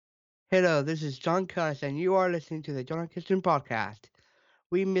Hello, this is John Cuss, and you are listening to the John Kitchen Podcast.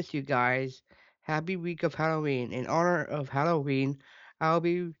 We miss you guys. Happy week of Halloween. In honor of Halloween, I'll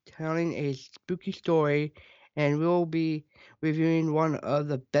be telling a spooky story, and we'll be reviewing one of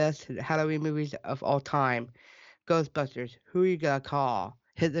the best Halloween movies of all time, Ghostbusters. Who you gonna call?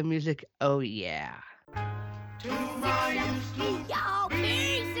 Hit the music. Oh yeah. Y'all,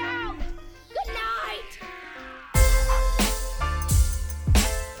 peace out. Good night.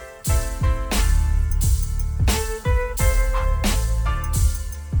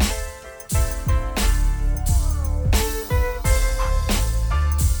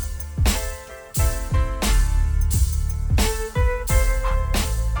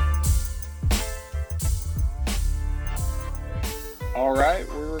 All right,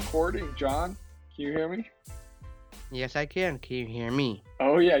 we're recording. John, can you hear me? Yes, I can. Can you hear me?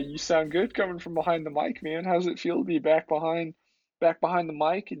 Oh yeah, you sound good coming from behind the mic, man. How's it feel to be back behind the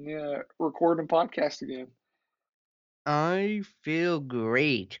mic and recording podcast again? I feel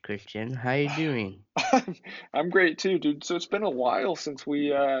great, Christian. How you doing? I'm great too, dude. So it's been a while since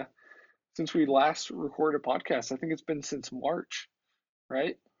we last recorded a podcast. I think it's been since March,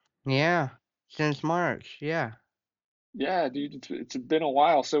 right? Yeah, since March. Yeah. Yeah, dude, it's been a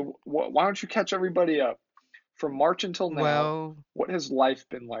while. So why don't you catch everybody up from March until now? Well, What has life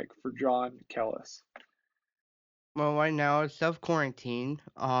been like for John Kellis? Well, right now it's self quarantine.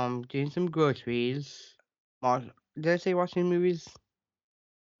 Doing some groceries. Watch, did I say watching movies?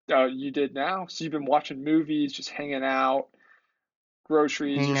 Oh, you did now? So you've been watching movies, just hanging out,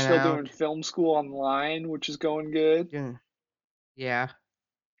 groceries. You're Hanging still doing out. film school online, which is going good. Doing, yeah,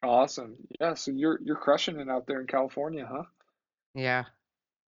 Awesome. Yeah, so you're crushing it out there in California, huh? yeah.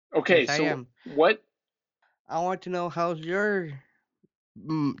 Okay, Yes, I so am. what? I want to know how's your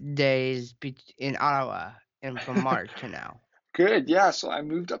days in Ottawa and from March to now. Good. Yeah, so I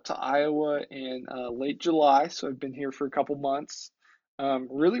moved up to Iowa in late July, so I've been here for a couple months.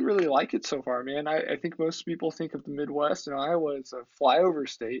 Really, really like it so far, man. I think most people think of the Midwest and Iowa as a flyover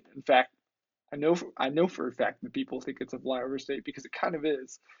state. In fact, I know for a fact that people think it's a flyover state because it kind of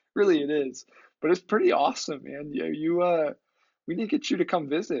is. Really, it is. But it's pretty awesome, man. Yeah, we need to get you to come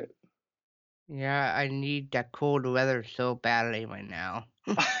visit. Yeah, I need that cold weather so badly right now.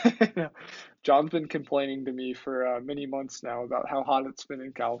 John's been complaining to me for many months now about how hot it's been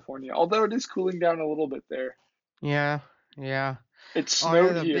in California, although it is cooling down a little bit there. Yeah, yeah. It Oh, yeah,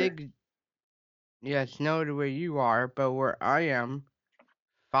 snowed the here. big, yeah, it snowed where you are, but where I am,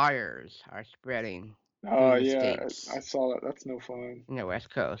 fires are spreading Oh through the yeah, I states saw that. That's no fun. in the West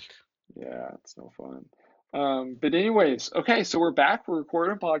Coast. Yeah, it's no fun. But anyways, okay, so we're back. We're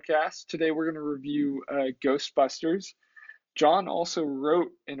recording a podcast. Today we're going to review Ghostbusters. John also wrote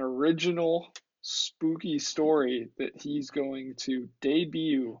an original spooky story that he's going to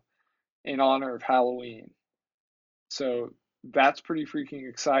debut in honor of Halloween. So that's pretty freaking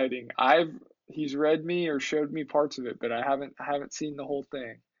exciting. He's read me or showed me parts of it, but I haven't seen the whole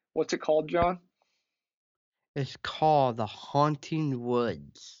thing. What's it called, John? It's called The Haunting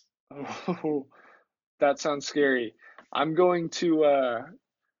Woods. Oh, that sounds scary. I'm going to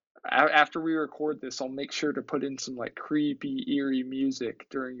after we record this, I'll make sure to put in some like creepy, eerie music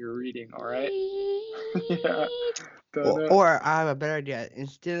during your reading, all right? Yeah. Or, Dun-dun. or I have a better idea.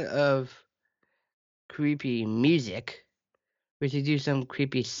 Instead of creepy music, we should do some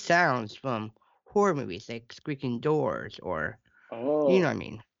creepy sounds from horror movies, like squeaking doors or, you know what I Oh,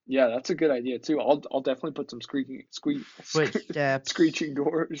 mean, yeah, that's a good idea too. I'll definitely put some footsteps. screeching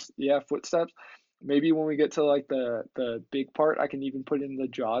doors. Yeah, footsteps. Maybe when we get to like the big part, I can even put in the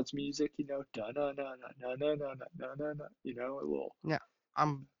Jaws music, da na na na na na na na na na, a little. Yeah,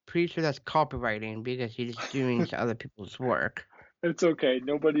 I'm pretty sure that's copywriting because you're just doing to other people's work. It's okay.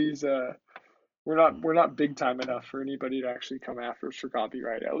 Nobody's we're not big time enough for anybody to actually come after us for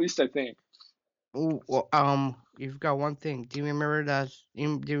copyright. At least I think. Ooh, well, you've got one thing. Do you remember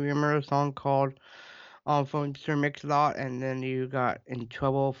a song called from Sir Mix-a-Lot, and then you got in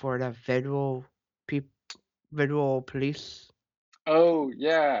trouble for the peop federal police? Oh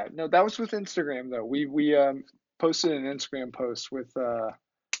yeah, no, that was with Instagram though. We posted an Instagram post with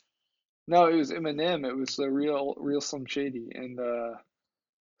no, it was Eminem. It was the real Slim Shady, and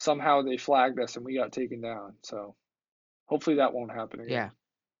somehow they flagged us and we got taken down. So hopefully that won't happen again. Yeah,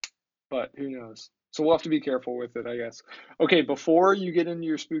 But who knows? So we'll have to be careful with it, I guess. Okay, before you get into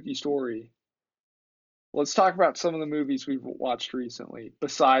your spooky story, let's talk about some of the movies we've watched recently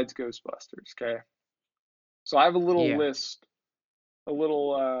besides Ghostbusters. Okay, so I have a little yeah. list, a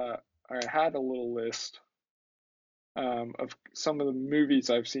little I had a little list of some of the movies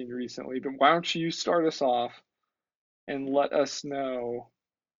I've seen recently. But why don't you start us off and let us know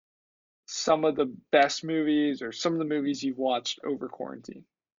some of the best movies or some of the movies you've watched over quarantine.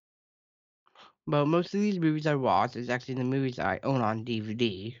 But most of these movies I watch is actually the movies I own on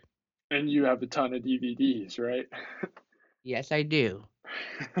DVD. And you have a ton of DVDs, right? Yes, I do.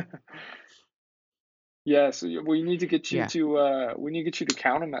 Yeah, so we need to get you Yeah. to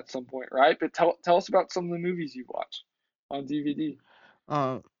count them at some point, right? But tell us about some of the movies you watch on DVD.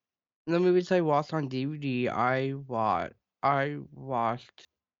 Um, the movies I watched on DVD, I watched,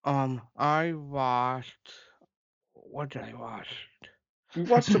 what did I watch? We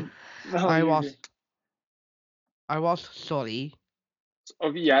watched a no, I you're good. watched, I watched Sully.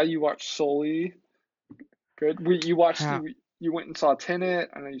 Oh yeah, you watched Sully. Good. You watched Ha, you went and saw Tenet.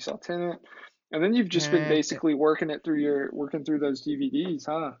 I know you saw Tenet, and then you've just been Tenet. basically working through those DVDs,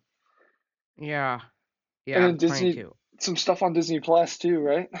 huh? Yeah, And yeah, then I'm trying Disney, to. some stuff on Disney Plus too,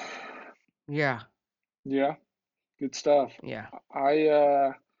 right? Yeah, Yeah, good stuff. yeah.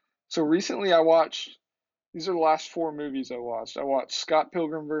 I so recently I watched. These are the last four movies I watched. I watched Scott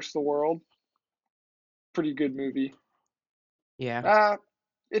Pilgrim vs. the World. Pretty good movie. Yeah. Uh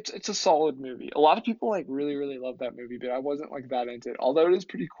it's a solid movie. A lot of people like really love that movie, but I wasn't like that into it. Although it is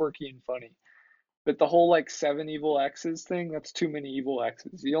pretty quirky and funny. But the whole like seven evil X's thing, that's too many evil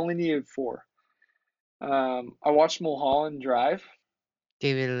X's. You only needed four. I watched Mulholland Drive.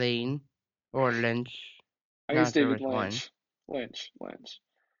 David Lane or Lynch. I think it's Not sure David which one. Lynch. Lynch.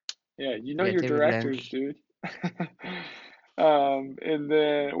 Yeah, you know Yeah, your David directors, Lynch. dude. And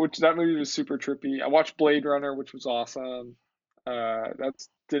then which that movie was super trippy. I watched Blade Runner, which was awesome. That's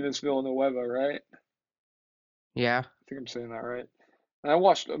Denis Villeneuve, right? Yeah. I think I'm saying that right. And I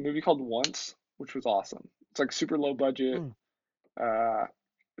watched a movie called Once, which was awesome. It's like super low budget. Hmm. Uh,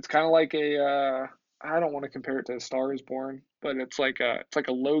 it's kind of like a I don't want to compare it to A Star Is Born, but it's like a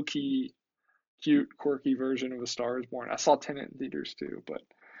low key, cute, quirky version of A Star Is Born. I saw Tenet in theaters too, but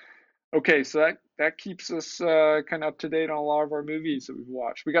okay, so that keeps us kind of up to date on a lot of our movies that we've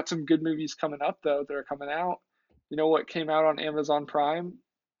watched. We got some good movies coming up though that are coming out. You know what came out on Amazon Prime?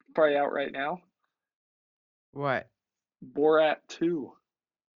 Probably out right now. What? Borat 2.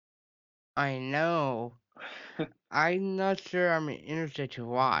 I know. I'm not sure I'm interested to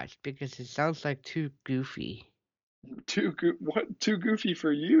watch because it sounds like too goofy. Too goofy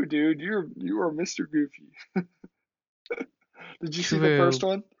for you, dude. You are Mr. Goofy. Did you see the first True.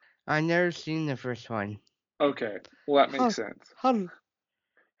 one? I never seen the first one. Okay, well that makes Huh. sense.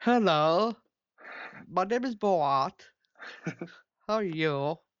 Hello. My name is Boat. How are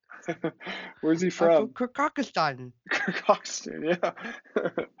you? Where's he I'm from from? Kyrgyzstan. Kirkhoxton, yeah.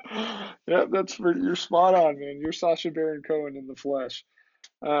 Yeah, you're spot on, man. You're Sacha Baron Cohen in the flesh.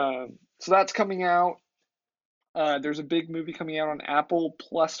 So that's coming out. There's a big movie coming out on Apple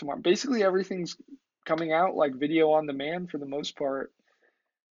Plus tomorrow. Basically, everything's coming out like video on demand for the most part,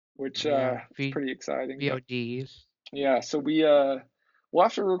 which Yeah. it's pretty exciting. But VODs. yeah, so we'll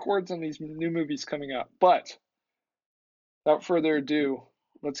have to record some of these new movies coming up. But without further ado,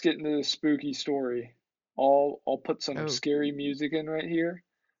 let's get into the spooky story. I'll put some Oh, scary music in right here.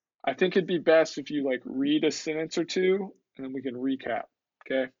 I think it'd be best if you like read a sentence or two and then we can recap.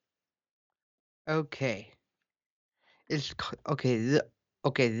 Okay? okay. Okay.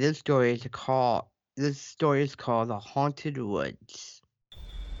 Okay. This story is called The Haunted Woods.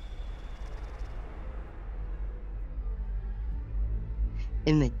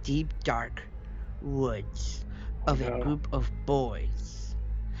 In the deep dark woods Oh of a no. group of boys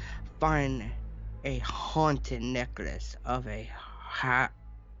find a haunted necklace of a hat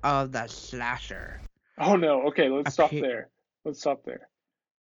of the slasher. Oh no. Okay, let's stop Appear there. Let's stop there.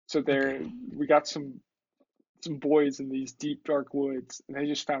 So okay. there we got some boys in these deep dark woods and they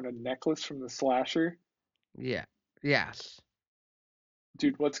just found a necklace from the slasher. Yeah. Yes.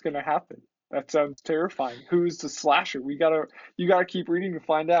 Dude, what's gonna happen? That sounds terrifying. Who's the slasher? You gotta keep reading to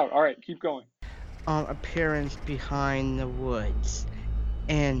find out. All right, keep going. Appearance behind the woods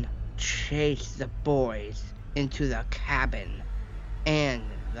and chase the boys into the cabin, and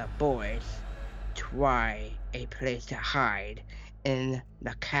the boys try a place to hide in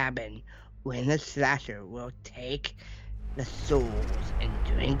the cabin when the slasher will take the souls and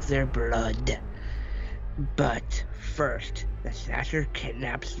drink their blood. But first, the slasher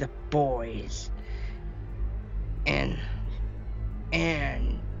kidnaps the boys and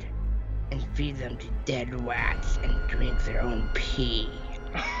and feed them to dead rats and drink their own pee.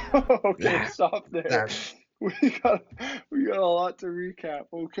 Okay, That stop there. that We got we got a lot to recap.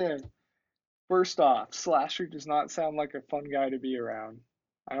 Okay. First off, Slasher does not sound like a fun guy to be around.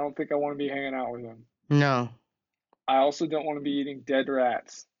 I don't think I want to be hanging out with him. no. I also don't want to be eating dead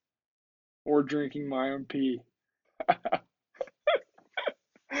rats or drinking my own pee.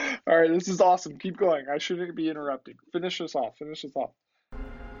 All All right, this is awesome. Keep going. I shouldn't be interrupting. Finish this off. Finish this off.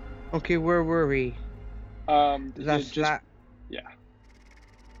 Okay, where were we? The It just sla- yeah.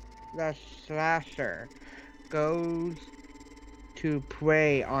 the slasher goes to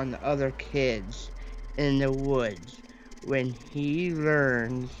prey on the other kids in the woods. When he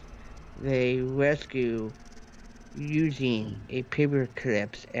learns they rescue using a paper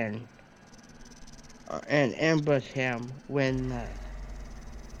clips and ambush him when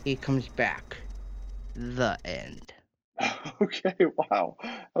he comes back. The end. Okay, wow.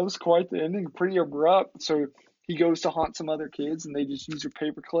 That was quite the ending. Pretty abrupt. So he goes to haunt some other kids and they just use their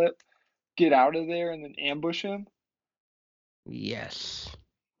paperclip, get out of there, and then ambush him. Yes.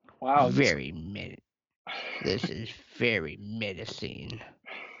 Wow, this Very mid. This is very menacing.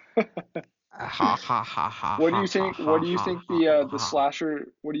 Ha ha ha ha what do ha you ha think what ha do you ha think ha the ha. slasher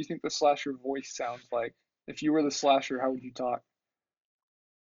what do you think the slasher voice sounds like? If you were the slasher, how would you talk?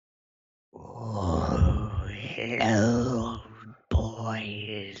 Oh, hello,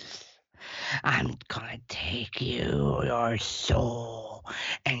 boys. I'm gonna take your soul,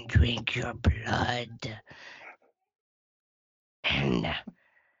 and drink your blood, and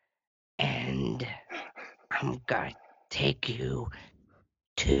and I'm gonna take you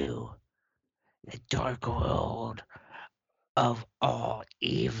to the dark world of all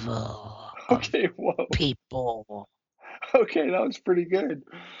evil of Okay, whoa. people. Okay, that was pretty good.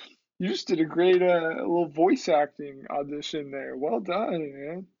 You just did a great little voice acting audition there. Well done,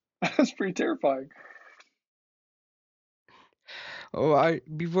 man. That's pretty terrifying. Oh, I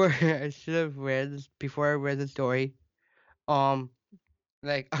before I should have read this before I read the story. Um,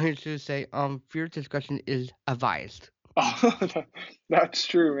 like I should say, viewer discretion is advised. Oh, that's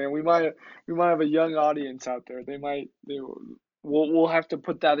true, man. We might have a young audience out there. We'll have to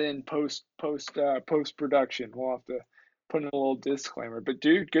put that in post production. We'll have to put in a little disclaimer. But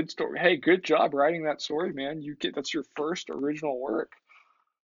dude, good story. Hey, good job writing that story, man. That's your first original work.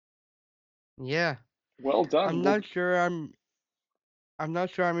 Yeah, Well done. I'm Well, not sure. I'm not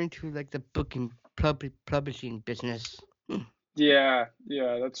sure I'm into like the book and publishing business. Hmm. yeah,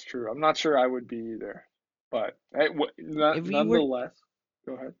 that's true. I'm not sure I would be either, but hey, If we work nonetheless,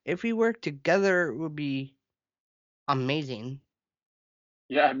 go ahead. if we work together, it would be amazing.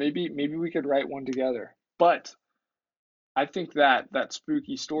 Yeah, maybe we could write one together. But I think that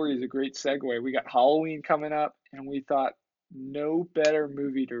spooky story is a great segue. We got Halloween coming up, and we thought no better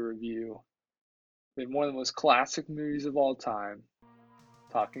movie to review than one of the most classic movies of all time,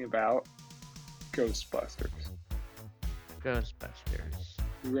 talking about Ghostbusters. Ghostbusters.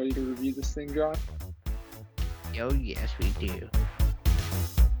 You ready to review this thing, John? Oh yes, we do.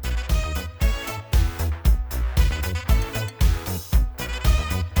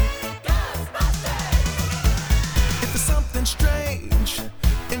 If there's something strange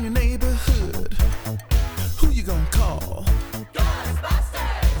in your neighborhood, who you gonna call?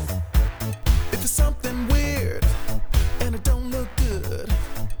 Ghostbusters! If there's something weird and it don't look good,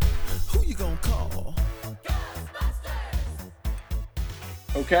 who you gonna call? Ghostbusters!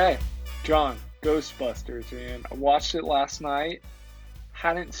 Okay, John, Ghostbusters, man. I watched it last night.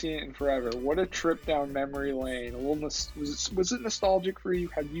 Hadn't seen it in forever. What a trip down memory lane. A little was it nostalgic for you?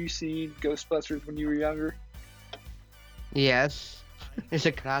 Had you seen Ghostbusters when you were younger? Yes, it's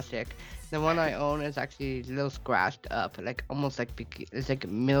a classic. The one I own is actually a little scratched up, like almost like it's like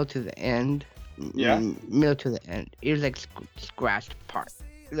middle to the end, Yeah. middle to the end. It was like scratched part,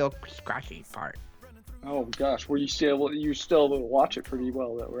 little scratchy part. Oh gosh, were you still able to watch it pretty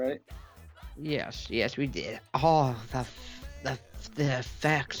well though, right? Yes, we did. Oh, the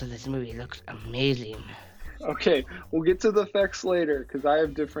effects of this movie looks amazing. Okay, we'll get to the effects later because I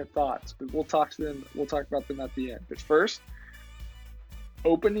have different thoughts, but we'll talk about them at the end. But first,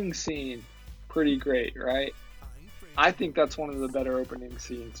 opening scene, pretty great, right? I think that's one of the better opening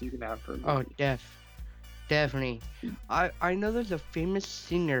scenes you can have for a movie. Oh, definitely. I know there's a famous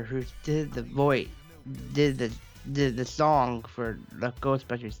singer who did the voice, did the song for the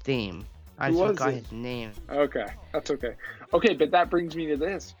Ghostbusters theme. I Who just was forgot it? his name. Okay, that's okay. Okay, but that brings me to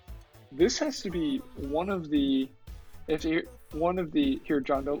this. This has to be one of the, if you one of the here,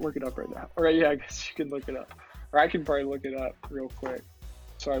 John, don't look it up right now. All right, yeah, I guess you can look it up, or I can probably look it up real quick.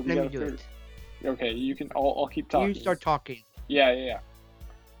 Sorry, we Let me gotta do figure. it. Okay, you can. I'll keep talking. You start talking. Yeah.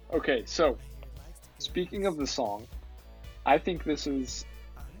 Okay, so speaking of the song, I think this is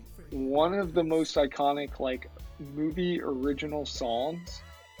one of the most iconic like movie original songs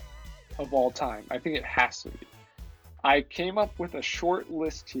of all time. I think it has to be. I came up with a short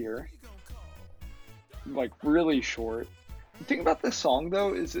list here, like really short. The thing about this song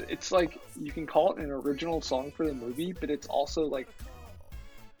though is it's like you can call it an original song for the movie, but it's also like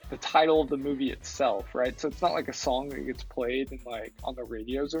the title of the movie itself, right? So it's not like a song that gets played and like on the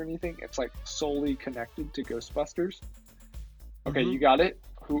radios or anything. It's like solely connected to Ghostbusters. Okay, Mm-hmm. you got it.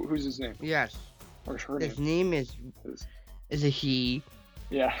 Who's his name Yes. or her His name? name Is is a he.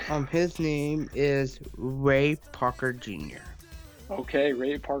 yeah. His name is Ray Parker Jr. Okay,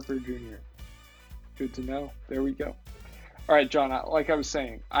 Ray Parker Jr. Good to know. There we go. All right, John. Like I was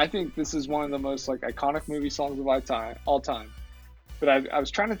saying, I think this is one of the most like iconic movie songs of all time. But I was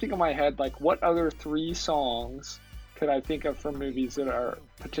trying to think in my head like what other three songs could I think of from movies that are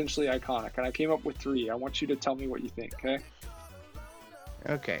potentially iconic, and I came up with three. I want you to tell me what you think. Okay.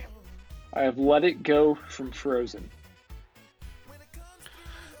 Okay. I have "Let It Go" from Frozen.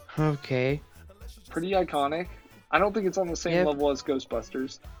 Okay. Pretty iconic. I don't think it's on the same Yep. level as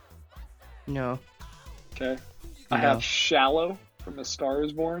Ghostbusters. No. Okay. I have No. "Shallow" from A Star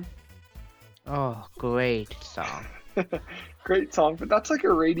Is Born. Oh, great song. Great song, but that's like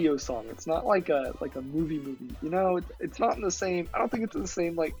a radio song. It's not like a movie. You know, it's not in the same. I don't think it's in the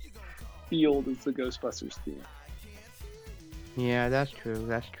same like field as the Ghostbusters theme. Yeah, that's true.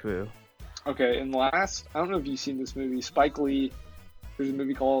 That's true. Okay, and last, I don't know if you've seen this movie. Spike Lee. There's a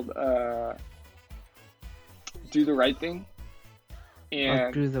movie called "Do the Right Thing," I'll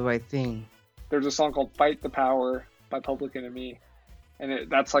and do the right thing. there's a song called "Fight the Power" by Public Enemy, and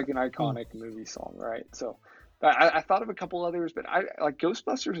that's like an Hmm. iconic movie song, right? So I thought of a couple others, but I like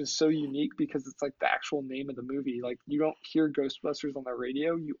Ghostbusters is so unique because it's like the actual name of the movie. Like you don't hear Ghostbusters on the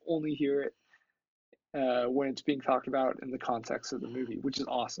radio; you only hear it when it's being talked about in the context of the movie, which is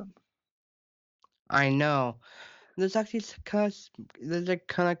awesome. I know. There's actually there's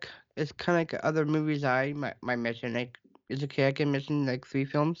like it's kind of like other movies I might mention. Like, is it okay? I can mention like three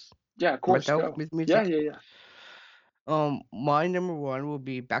films Yeah, of course, myself go. with Yeah, music. yeah, yeah. My number one will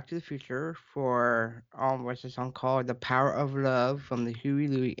be Back to the Future for what's the song called? The Power of Love from the Huey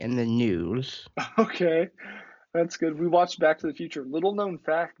Louie and the News. Okay, that's good. We watched Back to the Future. Little known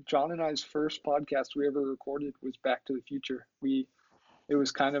fact, John and I's first podcast we ever recorded was Back to the Future. We It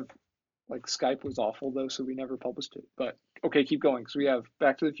was kind of like Skype was awful though, so we never published it. But okay, keep going. So we have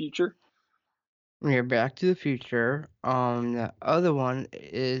Back to the Future. Yeah, Back to the Future. The other one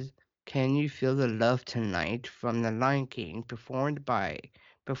is Can You Feel the Love Tonight from The Lion King, performed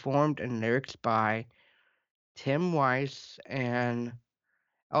and lyrics by Tim Weiss and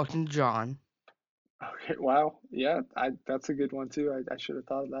Elton John. Okay, wow. Yeah, that's a good one too. I should have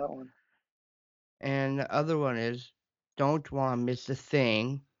thought of that one. And the other one is Don't Wanna Miss a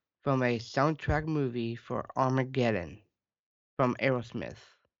Thing from a soundtrack movie for Armageddon from Aerosmith.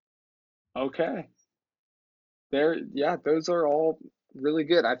 Okay. There, yeah, those are all really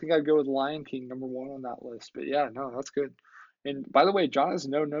good. I think I'd go with Lion King number one on that list. But yeah, no, that's good. And by the way, John has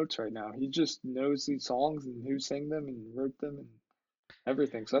no notes right now. He just knows these songs and who sang them and wrote them and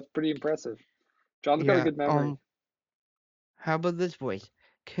everything. So that's pretty impressive. John's got a Yeah, good memory. how about this voice?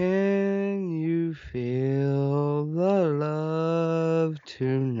 Can you feel the love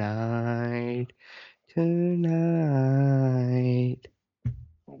tonight? Tonight.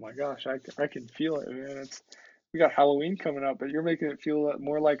 Oh my gosh, I can feel it, man. It's We got Halloween coming up, but you're making it feel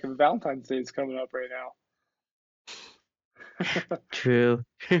more like Valentine's Day is coming up right now. True.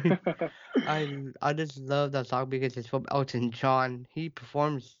 I just love that song because it's from Elton John. He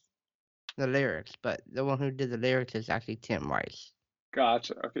performs the lyrics, but the one who did the lyrics is actually Tim Rice.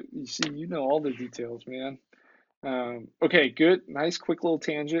 Gotcha. Okay, you see, you know all the details, man. Okay, good. Nice, quick little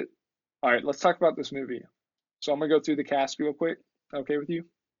tangent. All right, let's talk about this movie. So I'm gonna go through the cast real quick. Okay with you?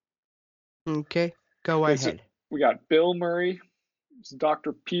 Okay, go Okay, so ahead. we got Bill Murray as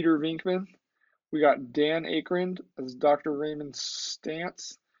Dr. Peter Venkman. We got Dan Aykroyd as Dr. Raymond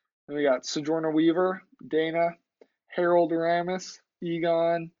Stantz. And we got Sojourner Weaver, Dana, Harold Ramis,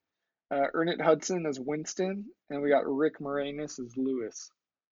 Egon, Ernest Hudson as Winston, and we got Rick Moranis as Lewis.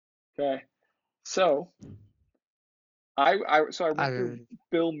 Okay, so I went through I,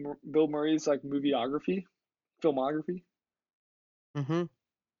 Bill Murray's like filmography, mm-hmm,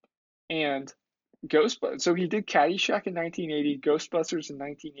 and Ghostbusters. So he did Caddyshack in 1980, Ghostbusters in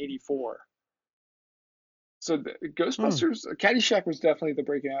 1984. So the hmm. Ghostbusters, Caddyshack was definitely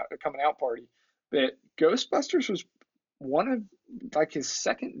the coming out party, but Ghostbusters was one of like his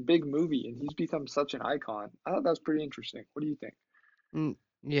second big movie, and he's become such an icon. I thought that was pretty interesting. What do you think?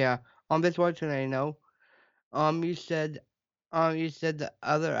 Yeah. On this one today, no. You said, you said the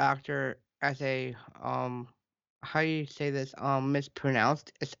other actor as a how you say this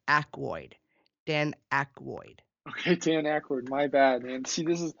mispronounced. It's Aykroyd, Dan Aykroyd. Okay, Dan Aykroyd, my bad, man. See,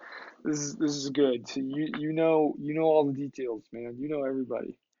 this is good. So you know all the details, man. You know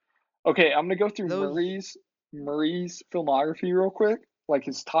everybody. Okay, I'm gonna go through Those. Murray's filmography real quick. like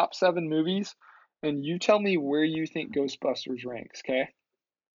his top 7 movies, and you tell me where you think Ghostbusters ranks, okay?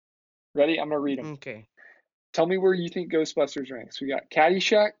 Ready? I'm gonna read them. Okay. Tell me where you think Ghostbusters ranks. We got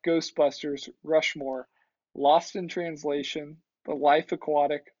Caddyshack, Ghostbusters, Rushmore, Lost in Translation, The Life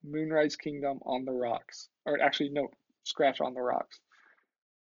Aquatic, Moonrise Kingdom, On the Rocks. Or actually, no, scratch On the Rocks.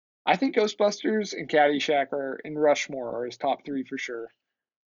 I think Ghostbusters and Caddyshack are in Rushmore are his top 3 for sure.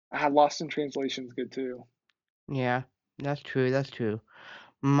 Lost in Translation's good too. Yeah, that's true. That's true.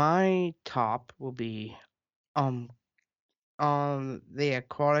 My top will be um the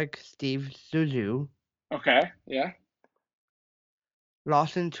Aquatic Steve Zuzu, Okay, yeah.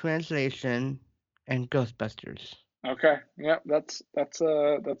 Lost in Translation, and Ghostbusters. Okay, yeah. That's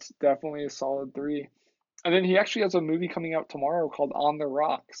definitely a solid 3. And then he actually has a movie coming out tomorrow called On the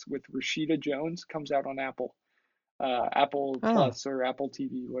Rocks with Rashida Jones. Comes out on Apple Oh, Plus or Apple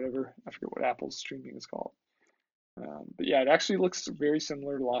TV, whatever. I forget what Apple's streaming is called. But yeah, it actually looks very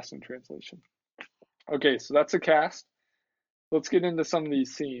similar to Lost in Translation. Okay, so that's a cast. Let's get into some of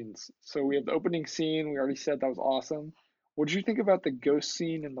these scenes. So we have the opening scene. We already said that was awesome. What did you think about the ghost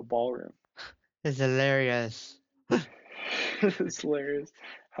scene in the ballroom? it's hilarious. It's hilarious.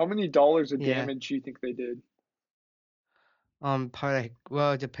 How many dollars of Yeah. damage do you think they did? Probably like,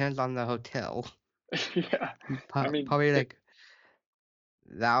 well, it depends on the hotel. Yeah, I mean, Probably like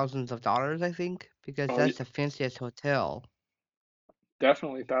thousands of dollars, I think, because oh, that's the fanciest hotel.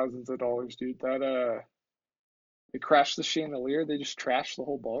 definitely thousands of dollars, dude. They crashed the chandelier. They just trashed the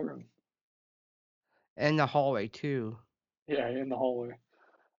whole ballroom. And the hallway too. Yeah, in the hallway.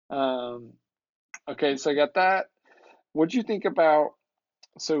 Um, okay, so I got that. What'd you think about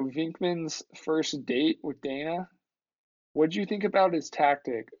Vinkman's first date with Dana? What'd you think about his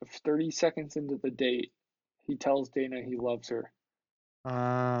tactic of 30 seconds into the date, he tells Dana he loves her?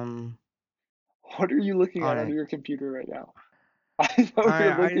 Um, What are you looking at on on it. your computer right now? I know you're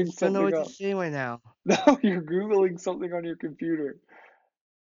I looking just don't know something what to up. say right now. No, you're Googling something on your computer.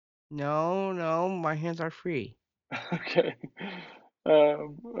 No, no, my hands are free. Okay.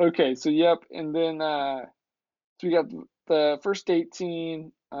 Okay, so yep, and then so we got the first date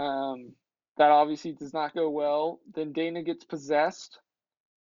scene. That obviously does not go well. Then Dana gets possessed,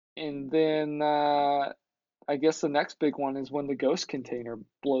 and then I guess the next big one is when the ghost container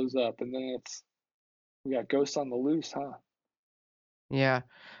blows up, and then we got ghosts on the loose, huh? Yeah.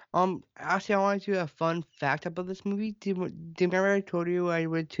 Actually, I wanted to a fun fact about this movie. Do you remember I told you I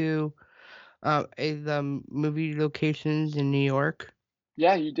went to the movie locations in New York?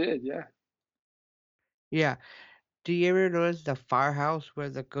 Yeah, you did, yeah. Yeah. Do you ever notice the firehouse where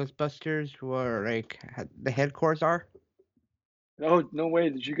the Ghostbusters were like the headquarters are? Oh, no way.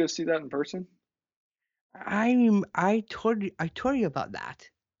 Did you go see that in person? I told you about that.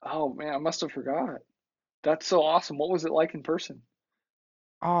 Oh man, I must have forgot. That's so awesome. What was it like in person?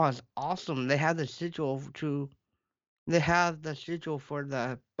 Oh, it's awesome. They have the schedule for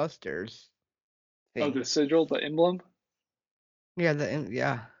the Busters Oh, thing. the sigil, the emblem? Yeah.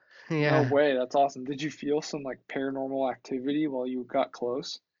 No Yeah. way, that's awesome. Did you feel some like paranormal activity while you got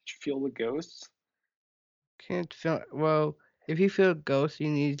close? Did you feel the ghosts? Can't feel well. If you feel ghost,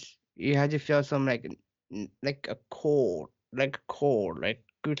 you had to feel some like a cold, like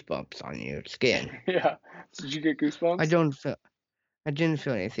goosebumps on your skin. Yeah. Did you get I goosebumps? don't feel. I didn't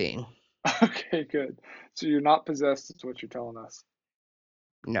feel anything. Okay, good. So you're not possessed, is what you're telling us.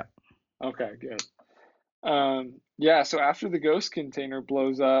 No. Okay, good. Yeah, so after the ghost container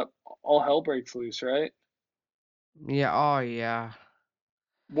blows up, all hell breaks loose, right? Yeah. Oh yeah.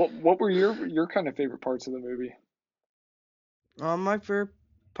 What were your kind of favorite parts of the movie? My favorite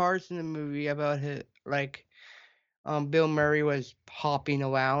parts in the movie about it, like Bill Murray was hopping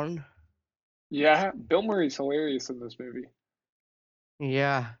around. Yeah, Bill Murray's hilarious in this movie.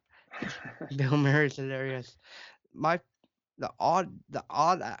 Yeah. Bill Murray's hilarious. My the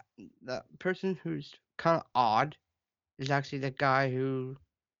person who's kind of odd is actually the guy who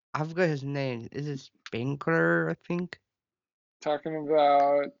I forgot his name. Is it Spinkler? I think Talking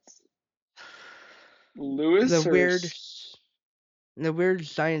about the Lewis or weird the weird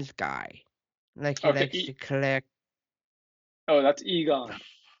science guy. Like he okay, likes to collect oh, that's Egon.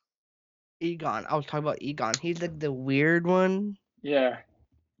 Egon. I was talking about Egon. He's like the weird one. Yeah,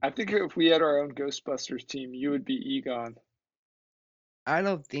 I think if we had our own Ghostbusters team, you would be Egon. I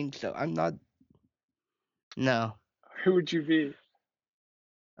don't think so. I'm not. No. Who would you be?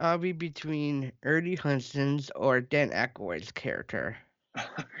 I'll be between Ernie Hudson's or Dan Aykroyd's character,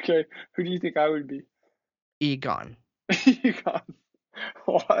 Okay, who do you think I would be? Egon. Egon.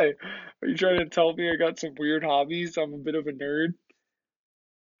 Why? Are you trying to tell me I got some weird hobbies? I'm a bit of a nerd.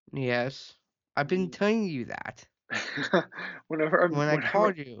 Yes. I've been Mm. telling you that. whenever I'm when I whenever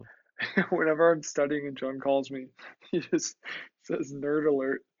called you. whenever I'm studying and John calls me, he just says nerd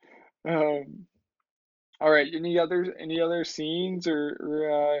alert. Um, all right, any other scenes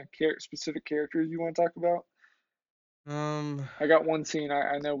or specific characters you want to talk about? Um, I got one scene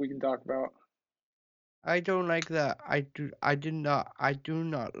I know we can talk about. I don't like the. I do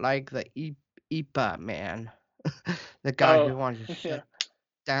not like the IPA man, the guy Oh, who wants to shut yeah.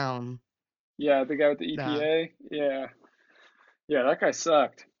 down Yeah, the guy with the the. EPA. Yeah. Yeah, that guy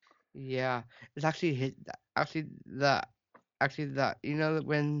sucked. Yeah, it's actually his. Actually, the. Actually, the. You know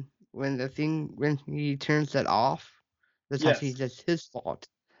when the thing when he turns that off, that's actually Yes, just his fault,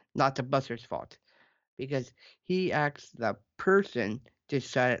 not the busser's fault, because he asked the person to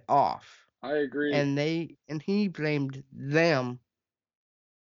shut it off, I agree. and he blamed them.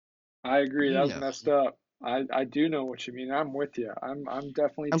 I agree. You That was know, messed up. I do know what you mean. I'm with you. I'm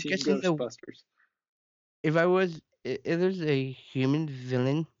definitely I'm team guessing the Ghostbusters. if I was if there's a human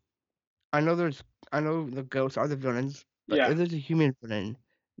villain, I know there's I know the ghosts are the villains, but Yeah. if there's a human villain,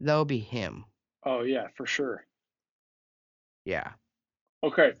 that'll be him. Oh yeah, for sure. Yeah.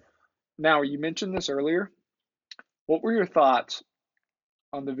 Okay. Now, you mentioned this earlier. What were your thoughts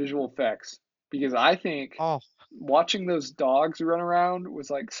on the visual effects? Because I think Oh, watching those dogs run around was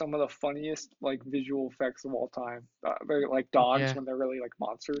like some of the funniest like visual effects of all time. They're like dogs yeah. when they're really like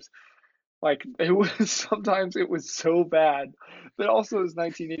monsters. Like it was sometimes it was so bad, but also it was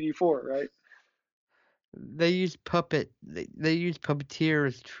 1984, right? They use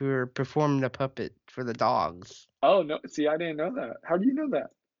puppeteers for performing the puppet for the dogs. Oh no, see, I didn't know that. How do you know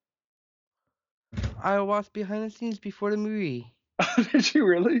that? I watched behind the scenes before the movie. Did you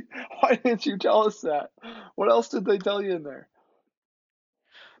really? Why didn't you tell us that? What else did they tell you in there?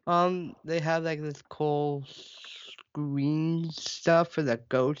 They have like this cool screen stuff for the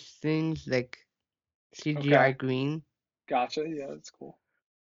ghost things, like CGI Okay, green. gotcha. Yeah, that's cool.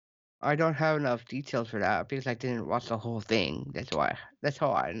 I don't have enough details for that because I didn't watch the whole thing. That's why. That's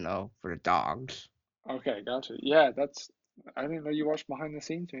all I know for the dogs. Okay, gotcha. Yeah, that's. I didn't know you watched behind the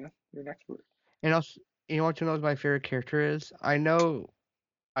scenes, man. You're an expert. And also, you want to know what my favorite character is? I know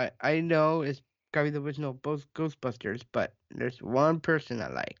it's gotta be the original both Ghostbusters, but there's one person I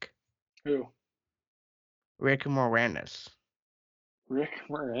like, Who? Rick Moranis. Rick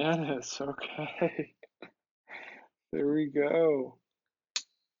Moranis. Okay, there we go.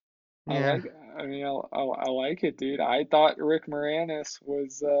 I Yeah, like. I mean, I like it, dude. I thought Rick Moranis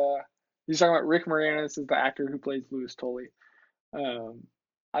was. He's talking about Rick Moranis is the actor who plays Louis Tully. Um,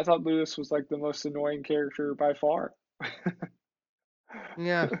 I thought Louis was like the most annoying character by far.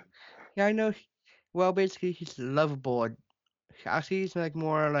 yeah, yeah. I know. Well, basically, he's lovable. Actually, he's like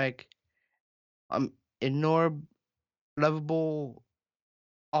more like um, ignore lovable.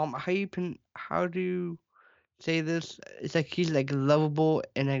 How do you say this? It's like he's like lovable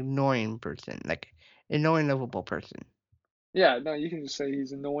and annoying person, like annoying lovable person. Yeah, no, you can just say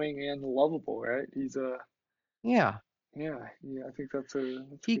he's annoying and lovable, right? He's a Yeah, yeah. I think that's a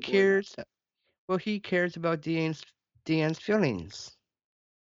he good word. cares. Well, he cares about Deanne's feelings.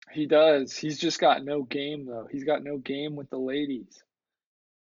 He does. He's just got no game though. He's got no game with the ladies.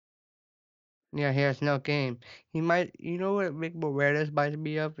 Yeah, he has no game. He might, you know what Rick Moranis reminds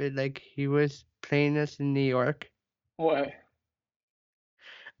me of? It like he was playing this in New York. What?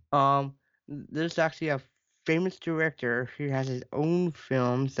 Um, there's actually a famous director who has his own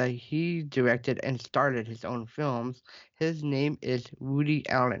films that he directed and started his own films. His name is Woody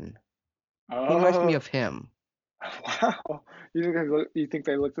Allen. He reminds me Oh, of him. wow. You think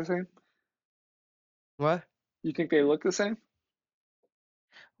they look the same? What? You think they look the same?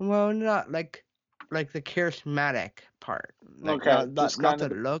 Well, not like the charismatic part. Like Okay, just not kind the of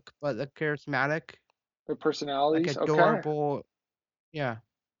look, but the charismatic, the like personalities. Okay. adorable. Yeah.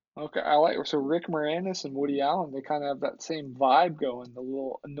 Okay, I like so Rick Moranis and Woody Allen, they kind of have that same vibe going, the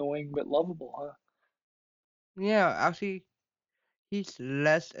little annoying but lovable, huh? Yeah, actually, he's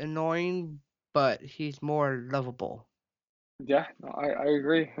less annoying, but he's more lovable. Yeah, no, I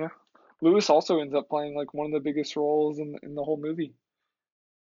agree. Yeah. Lewis also ends up playing like one of the biggest roles in the whole movie.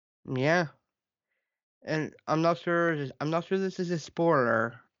 Yeah, and I'm not sure this is a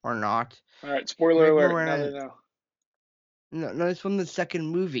spoiler or not. All right, spoiler Rick alert. Now they Moranis, know. no, it's from the second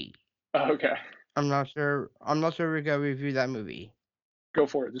movie. Okay, I'm not sure. I'm not sure we're gonna review that movie. go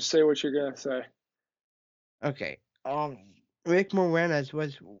for it. Just say what you're gonna say. Okay. Rick Moranis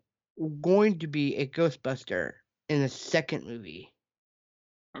was going to be a Ghostbuster in the second movie.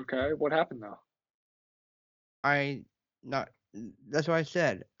 Okay, what happened though? I not. That's what I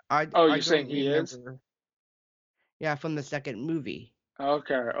said. Oh, I you're saying don't he is? remember. Yeah, from the second movie.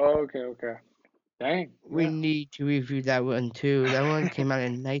 Okay, okay, okay. Dang. We Yeah. need to review that one too. That one came out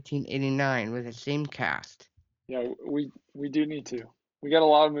in 1989 with the same cast. Yeah. We do need to. We got a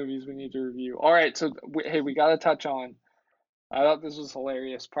lot of movies we need to review. All right. So hey, we got to touch on. I thought this was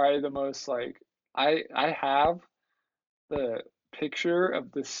hilarious. Probably the most like I have the picture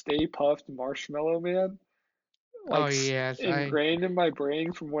of the Stay Puft Marshmallow Man Oh like yes, ingrained in my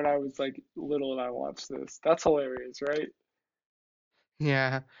brain from when I was like little and I watched this. That's hilarious, right?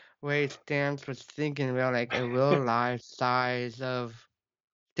 yeah. Wade Stamps was thinking about like a real life size of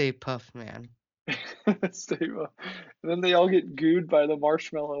Stay Puft Man. Stay Puft. And then they all get gooed by the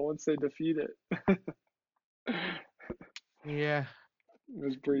marshmallow once they defeat it. Yeah. It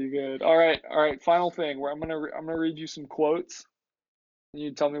was pretty good. All right. Final thing, where I'm gonna read you some quotes, and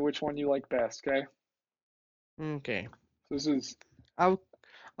you tell me which one you like best. Okay. Okay. So this is I have,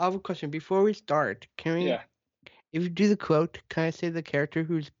 I have a question before we start. Can we, yeah. if you do the quote, can I say the character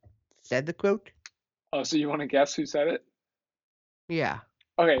who's said the quote? Oh, so you want to guess who said it? Yeah.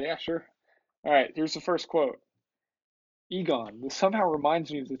 Okay. Yeah. Sure. All right. Here's the first quote. Egon, this somehow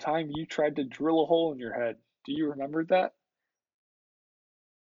reminds me of the time you tried to drill a hole in your head. Do you remember that?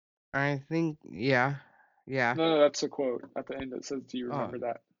 I think yeah. Yeah. No, that's a quote at the end that says, "Do you Oh. remember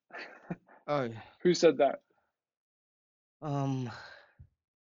that?" Oh. Who said that? Um.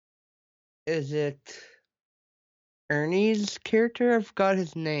 Is it Ernie's character? I forgot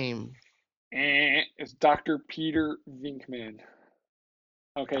his name. It's Dr. Peter Venkman.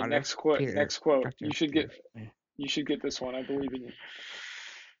 Okay, Doctor next quote. Peter. Next quote. Doctor Peter. You should get this one. I believe in you.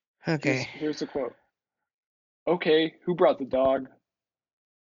 Okay. Here's the quote. Okay, who brought the dog?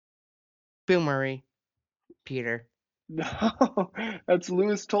 Bill Murray. Peter. No, that's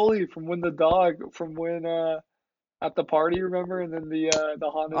Louis Tully from when the dog from when at the party, remember? And then the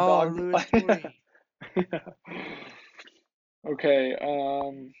haunted Oh, dog. Louis Tully. Okay,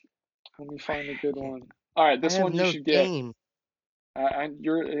 let me find a good one. All right, I this have one you no should get. game.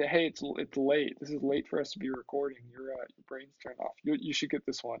 You're hey, it's late. This is late for us to be recording. Your brain's turned off. You should get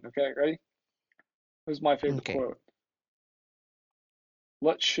this one. Okay, ready? This is my favorite Okay. quote.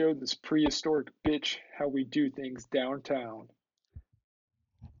 Let's show this prehistoric bitch how we do things downtown.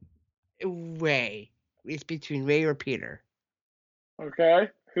 Ray. It's between Ray or Peter. Okay,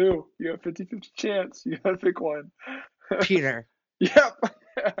 who? You have 50-50 chance. You gotta pick one. Peter. Yep.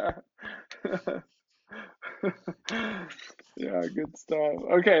 Yeah, good stuff.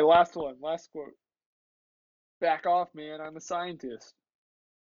 Okay, last one. Last quote. Back off, man. I'm a scientist.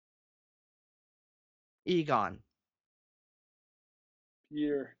 Egon.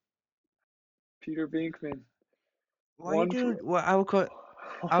 Peter. Peter Binkman. Why you One for didn't? Well, I have a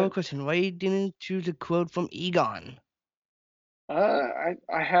what? question. Why you didn't choose a quote from Egon? I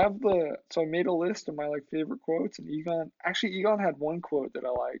have the so I made a list of my like favorite quotes and Egon had one quote that I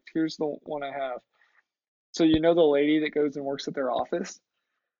liked. Here's the one I have. So you know the lady that goes and works at their office?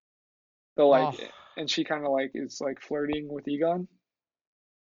 The like Oh, and she kind of like is like flirting with Egon.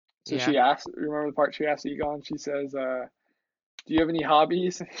 So yeah. she asks, remember the part she asks Egon? She says, "Do you have any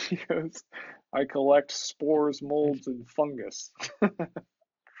hobbies?" And he goes, "I collect spores, molds, and fungus." That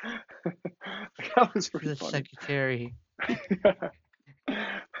was To pretty the funny. secretary.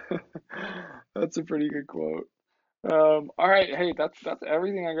 That's a pretty good quote. All right, hey, that's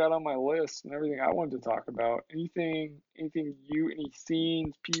everything I got on my list and everything I wanted to talk about. Any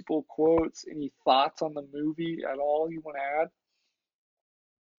scenes, people, quotes, any thoughts on the movie at all you want to add?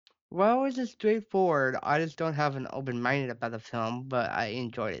 Well, it's just straightforward. I just don't have an open minded about the film, but I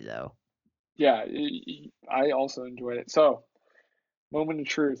enjoyed it though. Yeah, I also enjoyed it. So, moment of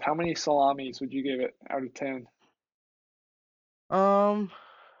truth. How many salamis would you give it out of 10? Um,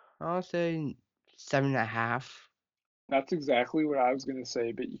 I'll say 7.5. That's exactly what I was gonna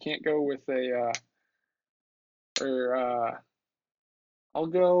say, but you can't go with a or I'll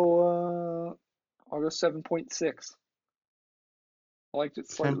go 7.6. I liked it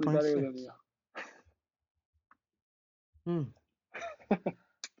slightly better than 7.6. you. Hmm.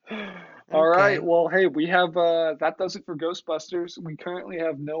 All right. Okay. Well, hey, we have that does it for Ghostbusters. We currently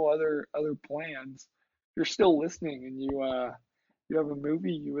have no other plans. If you're still listening and you have a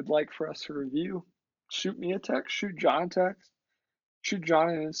movie you would like for us to review, shoot me a text, shoot John a text, shoot John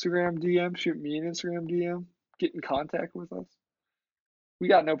an Instagram DM, shoot me an Instagram DM, get in contact with us. We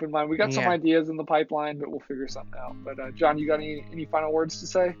got an open mind. We got some Yeah. ideas in the pipeline, but we'll figure something out. But John, you got any final words to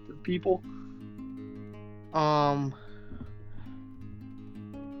say to the people? Um,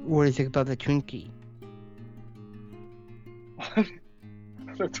 what do you think about the Twinkie?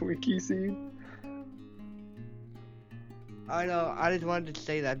 The Twinkie scene? I know. I just wanted to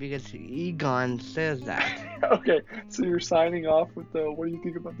say that because Egon says that. Okay, so you're signing off with the what do you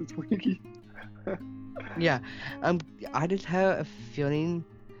think about the Twinkie? Yeah, um, I just have a feeling,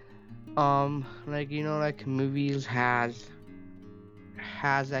 like like movies has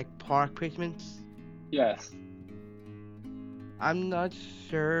like product placements. Yes, I'm not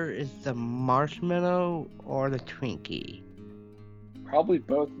sure it's the marshmallow or the Twinkie. probably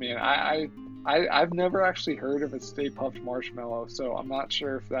both, man. I've never actually heard of a Stay Puft Marshmallow, so I'm not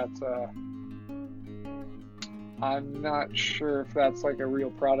sure if that's like a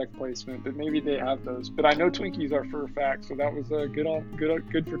real product placement, but maybe they have those. But I know Twinkies are for a fact, so that was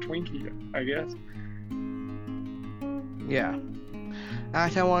good for Twinkie, I guess. Yeah.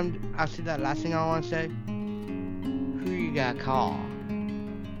 Actually, that last thing I want to say. Who you got call?